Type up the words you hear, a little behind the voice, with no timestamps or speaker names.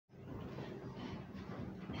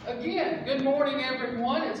Again, good morning,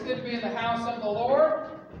 everyone. It's good to be in the house of the Lord.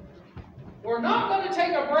 We're not going to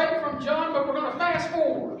take a break from John, but we're going to fast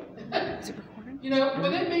forward. You know,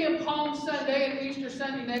 with it being Palm Sunday and Easter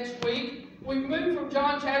Sunday next week, we move from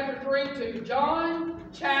John chapter 3 to John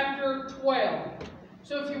chapter 12.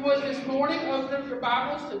 So if you would this morning, open up your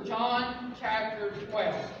Bibles to John chapter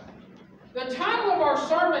 12. The title of our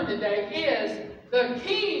sermon today is The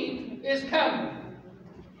King is Coming.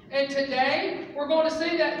 And today, we're going to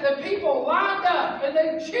see that the people lined up and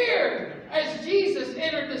they cheered as Jesus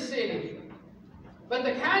entered the city. But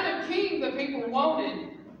the kind of king the people wanted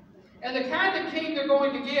and the kind of king they're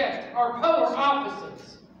going to get are polar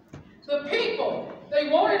opposites. The people, they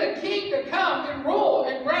wanted a king to come and rule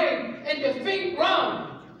and reign and defeat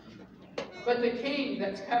Rome. But the king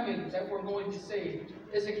that's coming, that we're going to see,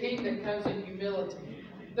 is a king that comes in humility.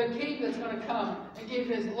 The king that's going to come and give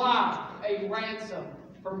his life a ransom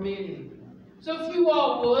for many. So if you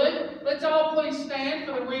all would, let's all please stand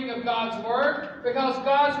for the reading of God's Word, because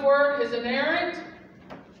God's Word is inerrant,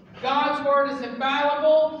 God's Word is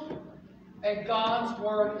infallible, and God's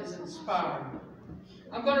Word is inspiring.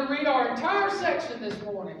 I'm going to read our entire section this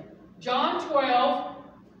morning. John 12,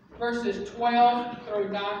 verses 12 through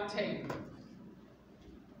 19.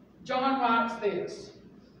 John writes this: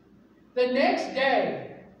 The next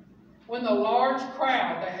day, when the large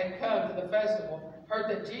crowd that had come to the festival heard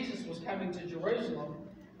that Jesus was coming to Jerusalem,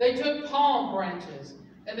 they took palm branches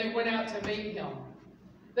and they went out to meet him.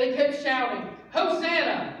 They kept shouting,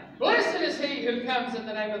 "Hosanna! Blessed is he who comes in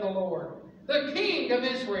the name of the Lord, the King of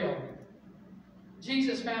Israel."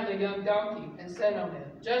 Jesus found a young donkey and sat on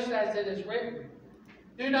it, just as it is written,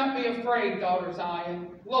 "Do not be afraid, daughter Zion.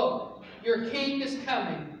 Look, your king is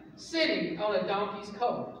coming, sitting on a donkey's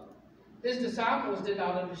colt." His disciples did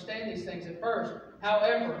not understand these things at first.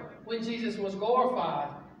 However, when Jesus was glorified,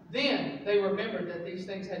 then they remembered that these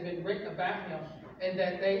things had been written about him and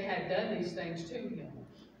that they had done these things to him.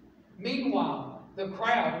 Meanwhile, the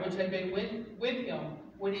crowd which had been with him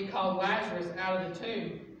when he called Lazarus out of the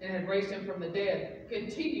tomb and had raised him from the dead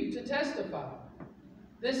continued to testify.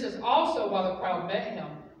 This is also why the crowd met him,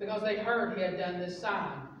 because they heard he had done this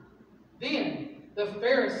sign. Then the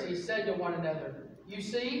Pharisees said to one another, "You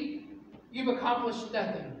see, you've accomplished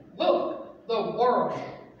nothing. Look, the world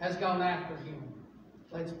has gone after him."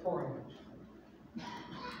 Let's pray.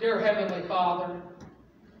 Dear Heavenly Father,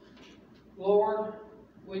 Lord,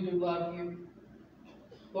 we do love you.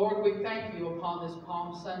 Lord, we thank you upon this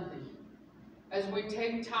Palm Sunday as we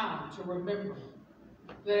take time to remember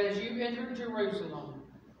that as you entered Jerusalem,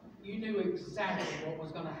 you knew exactly what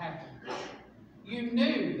was going to happen. You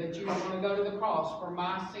knew that you were going to go to the cross for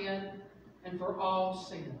my sin and for all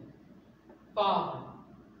sin. Father,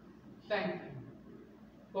 thank you.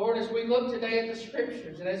 Lord, as we look today at the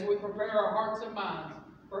Scriptures and as we prepare our hearts and minds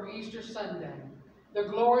for Easter Sunday, the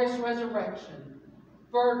glorious resurrection,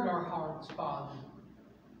 burden our hearts, Father.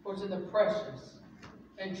 For it's in the precious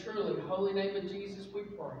and truly holy name of Jesus we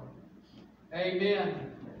pray.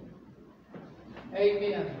 Amen.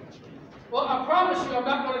 Amen. Well, I promise you I'm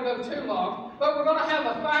not going to go too long, but we're going to have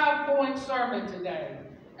a 5-point sermon today.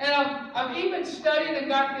 And I've even studied and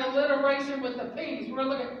got the alliteration with the P's. We're going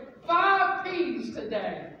to look at 5 P's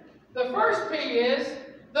today. The first P is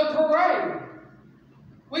the parade.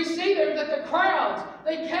 We see there that the crowds,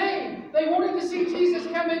 they came. They wanted to see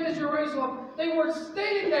Jesus come into Jerusalem. They were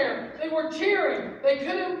standing there. They were cheering. They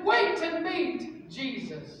couldn't wait to meet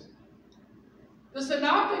Jesus. The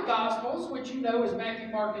Synoptic Gospels, which you know is Matthew,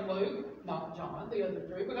 Mark, and Luke, not John, the other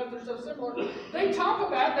 3, because they're so similar, they talk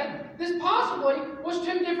about that this possibly was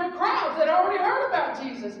 2 different crowds that already heard about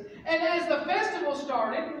Jesus. And as the festival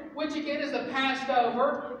started, which again is the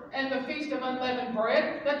Passover and the Feast of Unleavened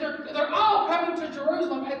Bread, that they're all coming to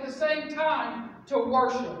Jerusalem at the same time to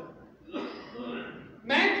worship.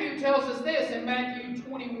 Matthew tells us this in Matthew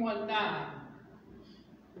 21:9.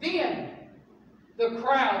 Then the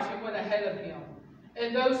crowds who went ahead of him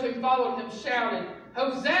and those who followed him shouted,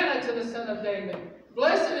 "Hosanna to the Son of David!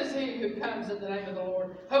 Blessed is he who comes in the name of the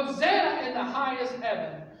Lord! Hosanna in the highest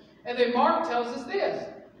heaven!" And then Mark tells us this: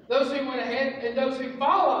 those who went ahead and those who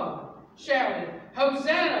followed shouted,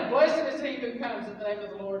 "Hosanna! Blessed is he who comes in the name of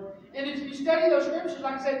the Lord." And if you study those scriptures,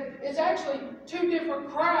 like I said, it's actually 2 different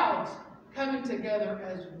crowds coming together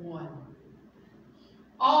as one.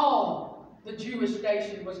 All the Jewish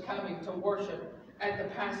nation was coming to worship at the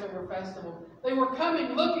Passover festival. They were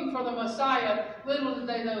coming looking for the Messiah. Little did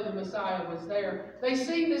they know the Messiah was there. They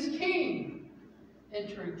seen this king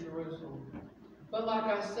entering Jerusalem. But like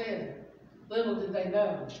I said, little did they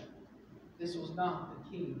know this was not the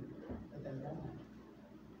king that they wanted.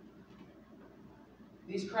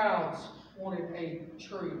 These crowds wanted a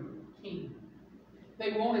true king.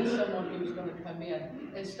 They wanted someone who was going to come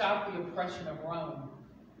in and stop the oppression of Rome.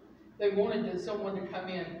 They wanted someone to come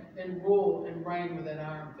in and rule and reign with an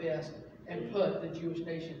iron fist and put the Jewish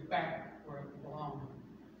nation back where it belonged.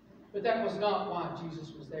 But that was not why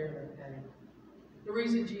Jesus was there that day. The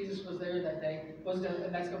reason Jesus was there that day was that,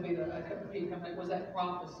 and that's going to be was that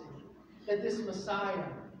prophecy that this Messiah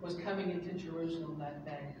was coming into Jerusalem that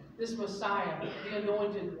day. This Messiah, the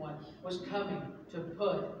anointed one, was coming to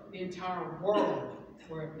put the entire world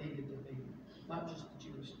where it needed to be, not just the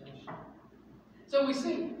Jewish nation. So we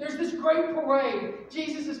see there's this great parade.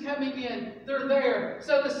 Jesus is coming in. They're there.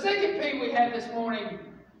 So the second P we have this morning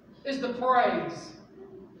is the praise.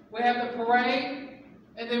 We have the parade,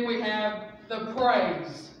 and then we have the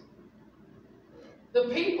praise. The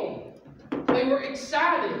people, they were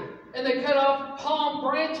excited, and they cut off palm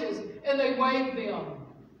branches, and they waved them.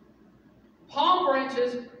 Palm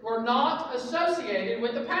branches were not associated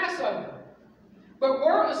with the Passover, but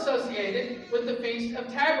were associated with the Feast of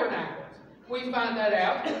Tabernacles. We find that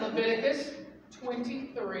out in Leviticus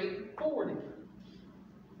 23:40.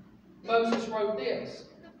 Moses wrote this: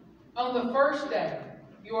 "On the first day,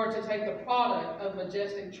 you are to take the product of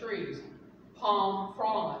majestic trees, palm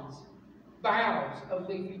fronds, boughs of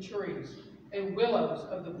leafy trees, and willows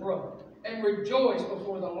of the brook, and rejoice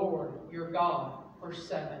before the Lord your God for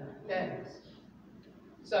 7 days."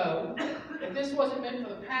 So, if this wasn't meant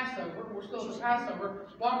for the Passover, we're still at the Passover,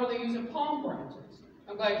 why were they using palm branches?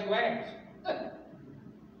 I'm glad you asked.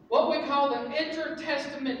 What we call the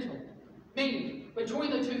intertestamental, meaning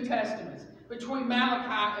between the two testaments, between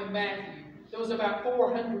Malachi and Matthew, there was about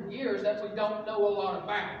 400 years that we don't know a lot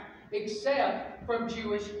about, except from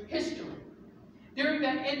Jewish history. During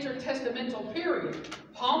that intertestamental period,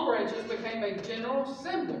 palm branches became a general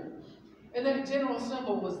symbol. And that general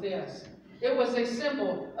symbol was this. It was a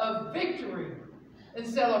symbol of victory and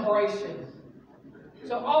celebration.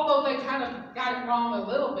 So although they kind of got it wrong a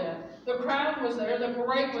little bit, the crowd was there, the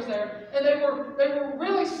parade was there, and they were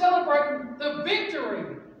really celebrating the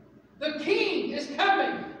victory. The king is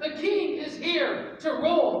coming. The king is here to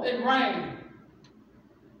rule and reign.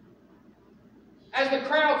 As the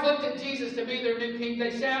crowds looked at Jesus to be their new king, they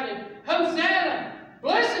shouted, "Hosanna!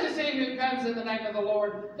 Blessed is he who comes in the name of the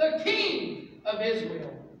Lord, the King of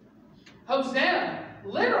Israel." Hosanna,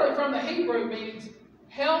 literally from the Hebrew, means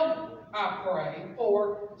 "help, I pray,"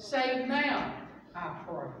 or "save now, I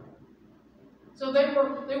pray." So they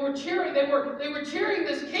were cheering. They were cheering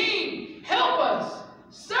this king, "Help us,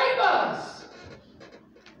 save us."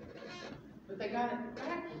 But they got it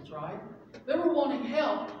backwards, right? They were wanting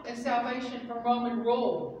help and salvation from Roman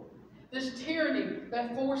rule, this tyranny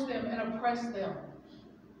that forced them and oppressed them.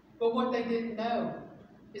 But what they didn't know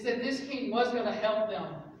is that this king was going to help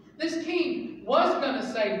them. This king was going to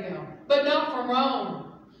save them, but not from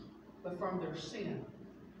Rome, but from their sin.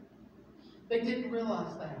 They didn't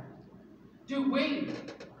realize that. Do we,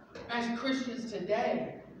 as Christians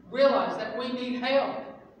today, realize that we need help?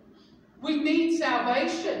 We need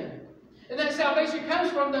salvation. And that salvation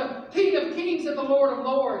comes from the King of Kings and the Lord of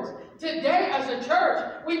Lords. Today, as a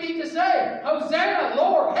church, we need to say, "Hosanna,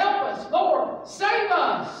 Lord, help us, Lord, save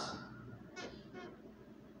us."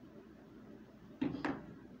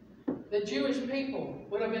 The Jewish people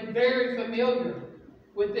would have been very familiar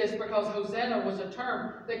with this because Hosanna was a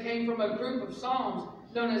term that came from a group of psalms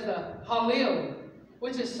known as the Hallel,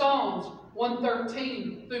 which is Psalms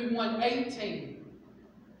 113 through 118.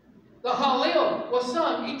 The Hallel was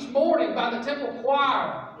sung each morning by the temple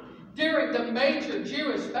choir during the major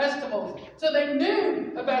Jewish festivals. So they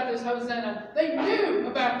knew about this Hosanna. They knew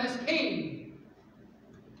about this king.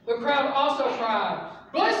 The crowd also cried,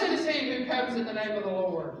 "Blessed is he who comes in the name of the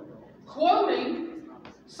Lord," quoting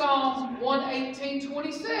Psalms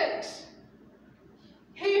 118:26.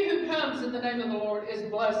 "He who comes in the name of the Lord is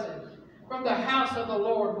blessed. From the house of the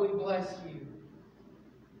Lord we bless you."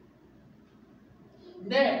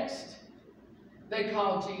 Next, they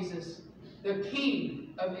called Jesus the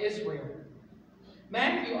King of Israel.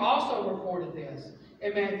 Matthew also recorded this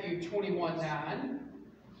in Matthew 21:9,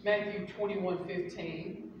 Matthew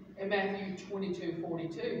 21:15, and Matthew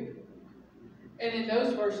 22:42. And in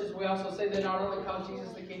those verses, we also say they not only called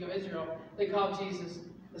Jesus the King of Israel, they called Jesus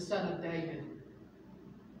the Son of David.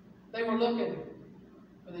 They were looking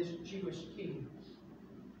for this Jewish king.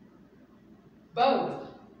 Both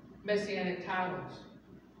messianic titles.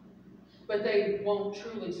 But they won't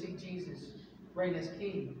truly see Jesus reign as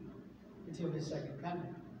king until his second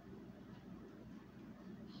coming.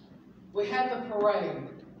 We have the parade.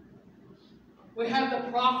 We have the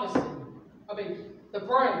prophecy. The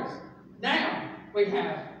praise. Now we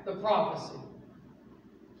have the prophecy.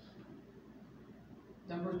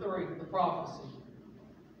 Number 3, the prophecy.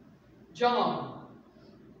 John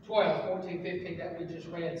 12, 14, 15 that we just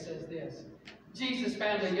read says this. Jesus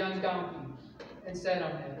found a young donkey and sat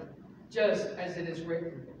on it, just as it is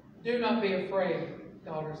written. Do not be afraid,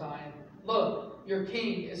 daughter Zion. Look, your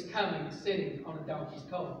king is coming, sitting on a donkey's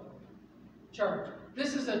colt. Church,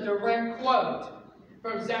 this is a direct quote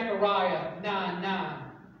from Zechariah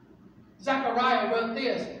 9:9. Zechariah wrote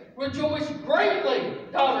this, rejoice greatly,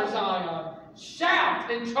 daughter Zion.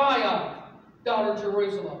 Shout in triumph, daughter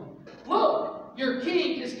Jerusalem. Look, your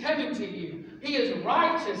king is coming to you. He is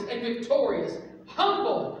righteous and victorious,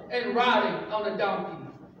 humble and riding on a donkey,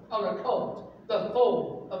 on a colt, the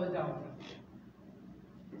foal of a donkey.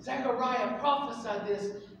 Zechariah prophesied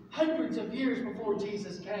this hundreds of years before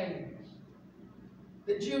Jesus came.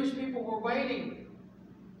 The Jewish people were waiting.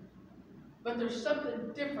 But there's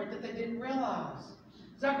something different that they didn't realize.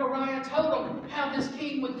 Zechariah told them how this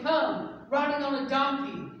king would come, riding on a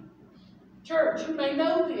donkey. Church, you may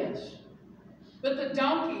know this, but the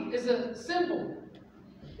donkey is a symbol.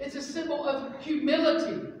 It's a symbol of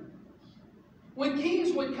humility. When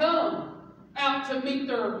kings would come out to meet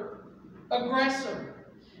their aggressor,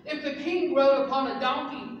 if the king rode upon a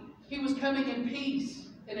donkey, he was coming in peace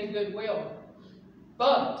and in goodwill.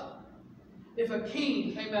 But if a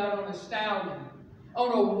king came out on a stallion,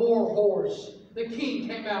 on a war horse, the king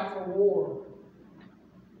came out for war.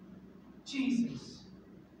 Jesus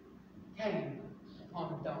came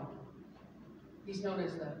on a donkey. He's known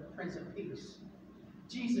as the Prince of Peace.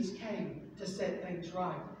 Jesus came to set things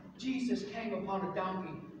right. Jesus came upon a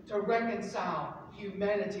donkey to reconcile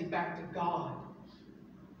humanity back to God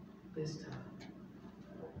this time.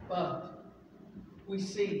 But we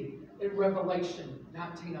see in Revelation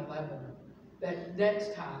 19:11 that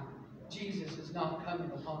next time Jesus is not coming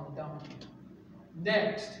upon a donkey.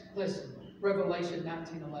 Next, listen, Revelation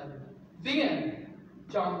 19:11. Then,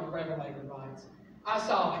 John the Revelator writes, I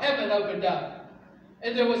saw heaven opened up,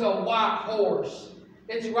 and there was a white horse.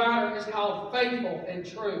 Its rider is called Faithful and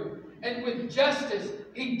True, and with justice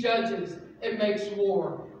he judges and makes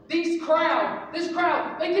war. This crowd,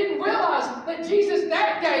 they didn't realize that Jesus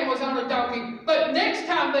that day was on a donkey, but next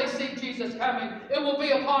time they see Jesus coming, it will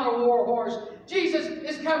be upon a war horse. Jesus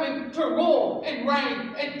is coming to rule and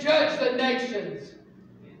reign and judge the nations.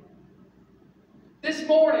 This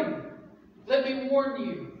morning, let me warn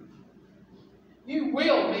you, you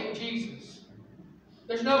will meet Jesus.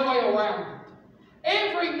 There's no way around it.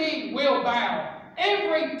 Every knee will bow.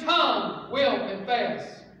 Every tongue will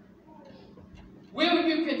confess. Will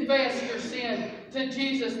you confess your sin to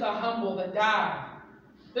Jesus the humble that died?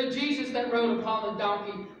 The Jesus that rode upon the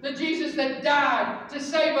donkey? The Jesus that died to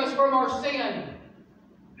save us from our sin?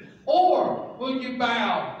 Or will you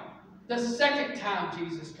bow the second time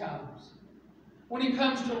Jesus comes? When he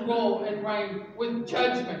comes to rule and reign with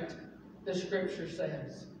judgment, the Scripture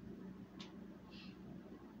says.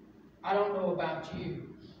 I don't know about you,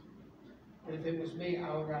 but if it was me,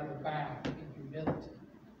 I would rather bow in humility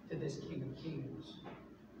to this King of Kings.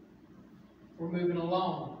 We're moving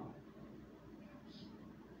along.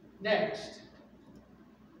 Next,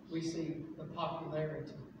 we see the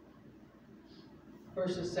popularity.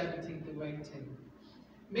 Verses 17 through 18.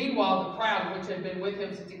 Meanwhile, the crowd, which had been with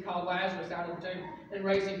him since he called Lazarus out of the tomb and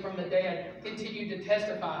raised him from the dead, continued to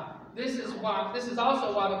testify. This is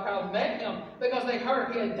also why the crowd met him, because they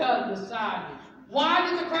heard he had done the sign. Why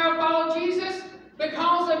did the crowd follow Jesus?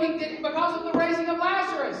 Because of the raising of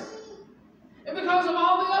Lazarus. And because of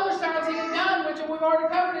all the other signs he had done, which we've already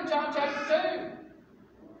covered in John chapter 2.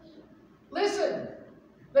 Listen,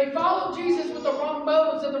 they followed Jesus with the wrong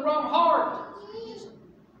motives and the wrong heart.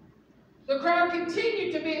 The crowd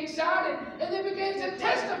continued to be excited, and they began to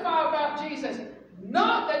testify about Jesus.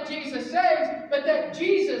 Not that Jesus saves, but that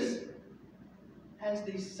Jesus has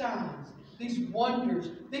these signs, these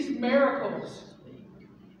wonders, these miracles.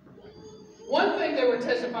 One thing they were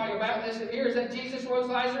testifying about, listen here, is that Jesus rose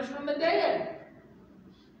Lazarus from the dead.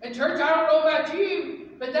 And church, I don't know about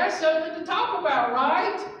you, but that's something to talk about,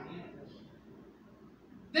 right?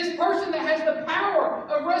 This person that has the power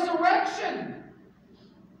of resurrection.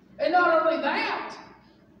 And not only that,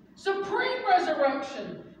 supreme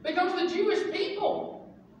resurrection. Because the Jewish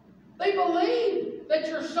people, they believed that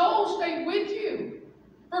your soul stayed with you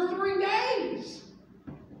for 3 days.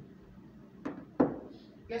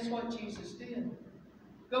 Guess what Jesus did?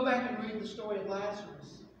 Go back and read the story of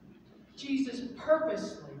Lazarus. Jesus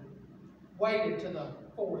purposely waited to the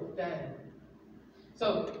 4th day.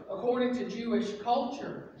 So, according to Jewish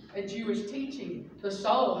culture and Jewish teaching, the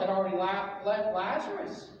soul had already left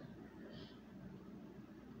Lazarus.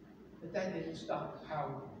 But that didn't stop the power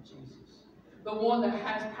of Jesus. the one that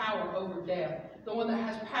has power over death, the one that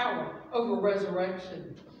has power over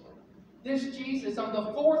resurrection. This Jesus on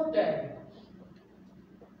the fourth day,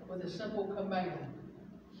 with a simple command,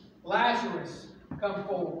 Lazarus, come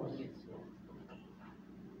forward.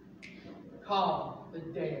 Call the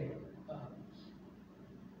dead up.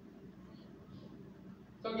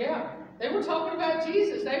 So yeah, they were talking about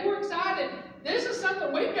Jesus. They were excited. This is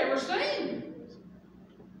something we've never seen.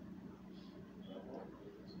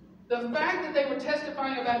 The fact that they were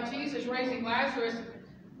testifying about Jesus raising Lazarus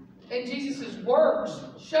and Jesus' works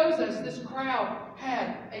shows us this crowd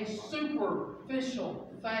had a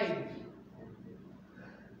superficial faith.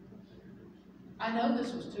 I know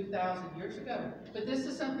this was 2,000 years ago, but this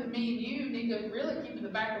is something me and you need to really keep in the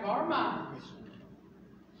back of our minds.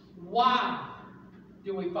 Why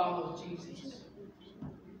do we follow Jesus?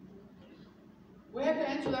 We have to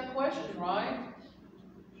answer that question, right?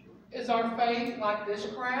 Is our faith like this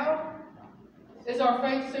crowd? Is our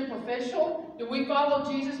faith superficial? Do we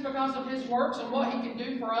follow Jesus because of His works and what He can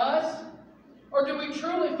do for us? Or do we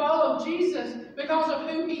truly follow Jesus because of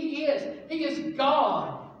who He is? He is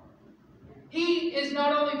God. He is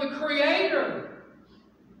not only the Creator,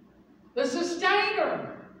 the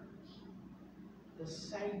Sustainer, the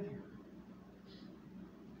Savior.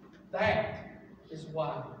 That is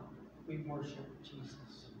why we worship Jesus.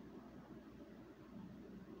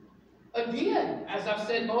 Again, as I've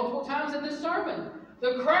said multiple times in this sermon,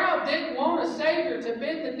 the crowd didn't want a Savior to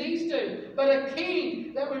bend the knees to, but a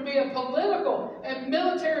king that would be a political and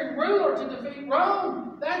military ruler to defeat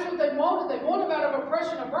Rome. That's what they wanted. They wanted out of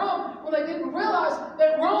oppression of Rome when they didn't realize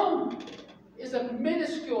that Rome is a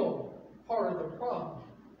minuscule part of their problem.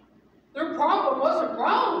 Their problem wasn't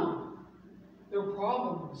Rome. Their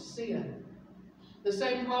problem was sin. The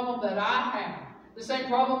same problem that I have. The same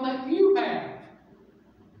problem that you have.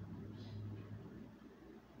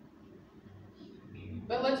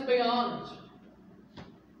 But let's be honest.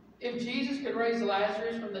 If Jesus could raise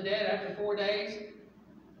Lazarus from the dead after 4 days,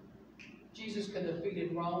 Jesus could have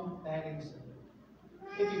defeated Rome that easily,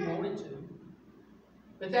 if He wanted to.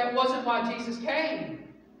 But that wasn't why Jesus came.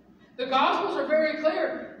 The Gospels are very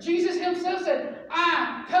clear. Jesus Himself said,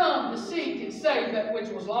 I come to seek and save that which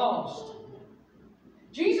was lost.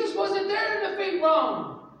 Jesus wasn't there to defeat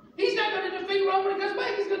Rome. He's not going to defeat Rome when He comes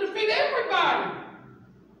back. He's going to defeat everybody.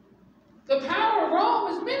 The power of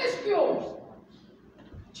Rome is minuscule.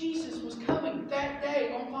 Jesus was coming that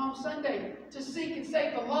day on Palm Sunday to seek and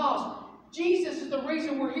save the lost. Jesus is the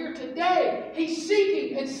reason we're here today. He's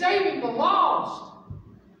seeking and saving the lost.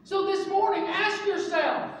 So this morning, ask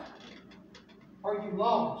yourself, are you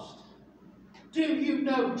lost? Do you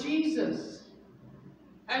know Jesus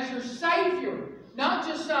as your Savior? Not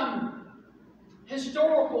just some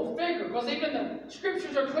historical figure, because even the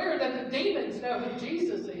Scriptures are clear that the demons know who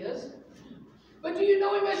Jesus is. But do you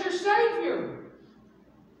know Him as your Savior?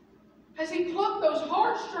 Has He plucked those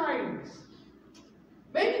heartstrings?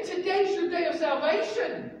 Maybe today's your day of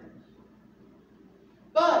salvation.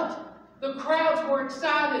 But the crowds were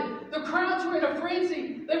excited. The crowds were in a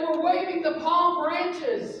frenzy. They were waving the palm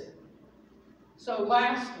branches. So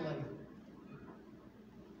lastly,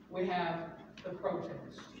 we have the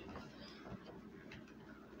protest.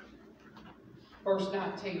 Verse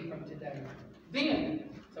 19 from today. Then,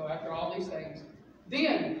 so after all these things,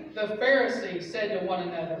 then the Pharisees said to one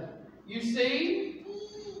another, you see,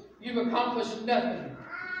 you've accomplished nothing.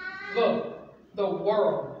 Look, the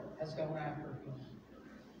world has gone after Him.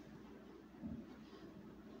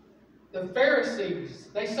 The Pharisees,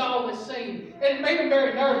 they saw this scene, and it made them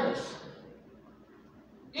very nervous.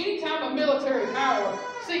 Anytime a military power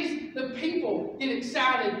sees the people get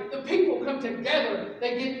excited, the people come together,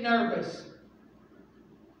 they get nervous.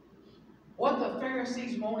 What the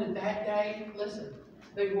Pharisees wanted that day, listen,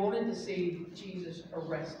 they wanted to see Jesus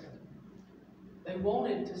arrested. They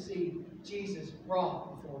wanted to see Jesus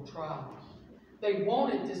brought before trial. They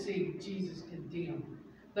wanted to see Jesus condemned.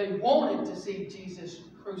 They wanted to see Jesus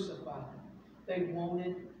crucified. They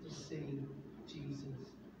wanted to see Jesus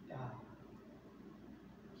die.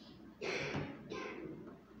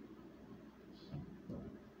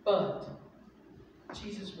 But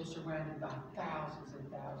Jesus was surrounded by thousands and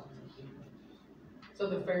thousands of people. So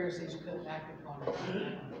the Pharisees couldn't act upon it.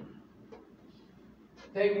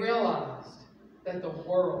 They realized that the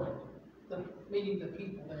world, meaning the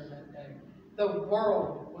people there that day, the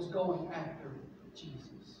world was going after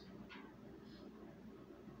Jesus.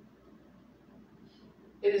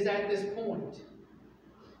 It is at this point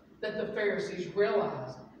that the Pharisees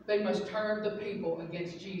realized they must turn the people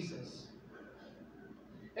against Jesus.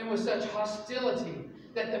 And with such hostility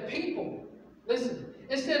that the people, listen,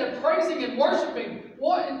 instead of praising and worshiping,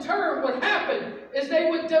 what in turn would happen is they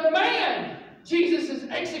would demand Jesus'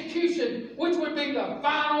 execution, which would be the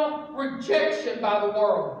final rejection by the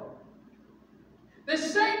world. The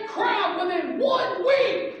same crowd within 1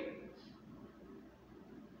 week,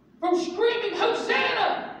 from screaming,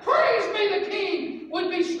 Hosanna, praise be the King,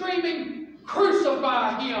 would be screaming,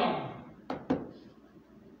 crucify him.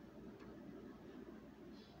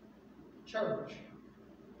 Church,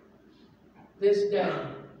 this day,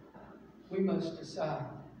 we must decide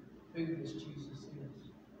who this Jesus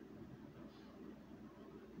is.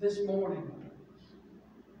 This morning,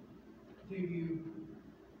 do you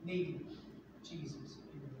need Jesus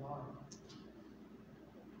in your life?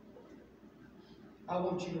 I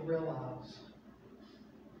want you to realize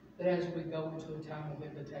that as we go into a time of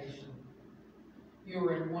invitation, you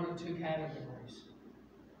are in one of two categories.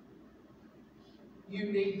 You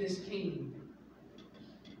need this King.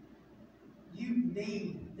 You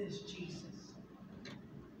need this Jesus.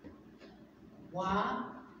 Why?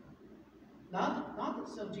 Not that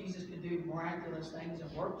some Jesus can do miraculous things and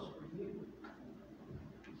works for you.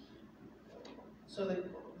 So that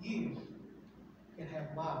you can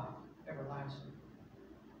have life everlasting.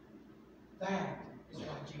 That is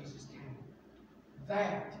why Jesus came.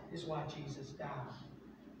 That is why Jesus died.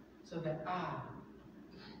 So that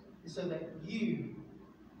you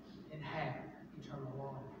can have eternal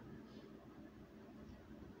life.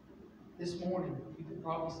 This morning, you can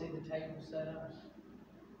probably see the table set up.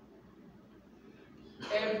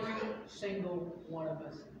 Every single one of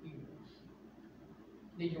us here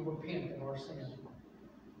need to repent of our sin.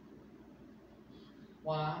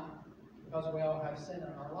 Why? Because we all have sin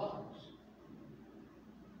in our lives.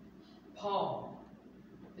 Paul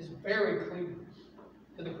is very clear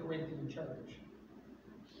to the Corinthian church.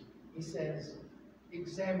 He says,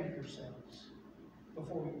 examine yourselves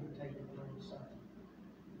before you partake of the Lord's Supper.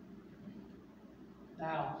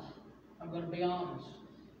 Now, I'm going to be honest.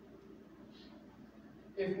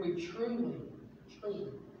 If we truly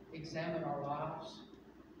examine our lives,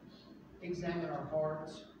 examine our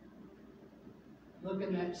hearts, look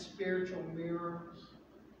in that spiritual mirror,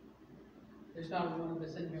 there's not one of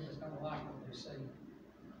us in here that's going to like what they see.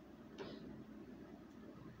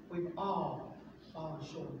 We've all fallen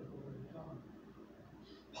short of the glory of God.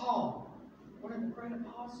 Paul, one of the great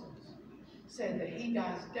apostles, said that he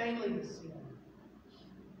dies daily to sin.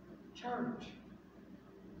 Church,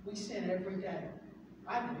 we sin every day.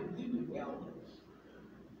 I do, you do, we all do.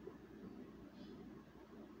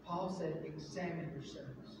 Paul said, examine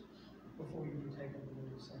yourselves before you partake of the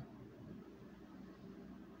Lord's Supper.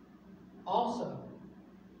 Also,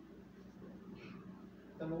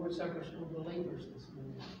 the Lord's Supper is for believers this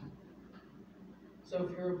morning. So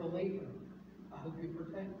if you're a believer, I hope you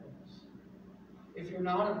protect this. If you're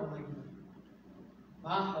not a believer,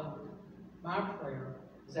 my hope, my prayer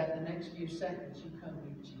is that the next few seconds you come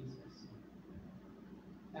meet Jesus.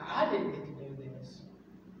 Now, I didn't get to do this,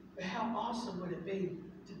 but how awesome would it be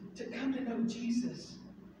to come to know Jesus,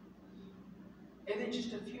 and then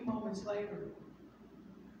just a few moments later,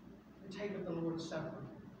 partake of the Lord's Supper,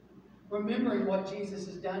 remembering what Jesus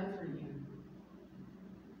has done for you.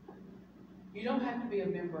 You don't have to be a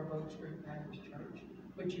member of Oak Street Baptist Church,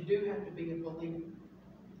 but you do have to be a believer.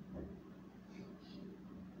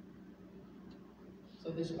 So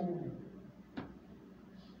this morning,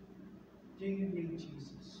 do you need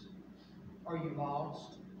Jesus? Are you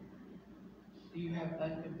lost? Do you have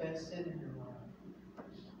unconfessed sin in your life?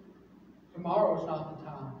 Tomorrow is not the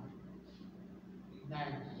time. Now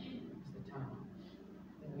is the time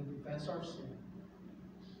that we confess our sin,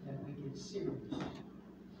 and that we get serious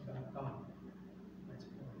about God. Let's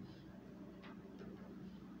pray.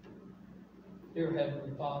 Dear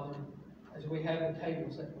Heavenly Father, as we have the table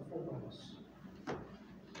set before us,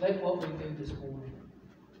 let what we do this morning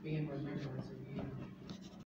be in remembrance of you.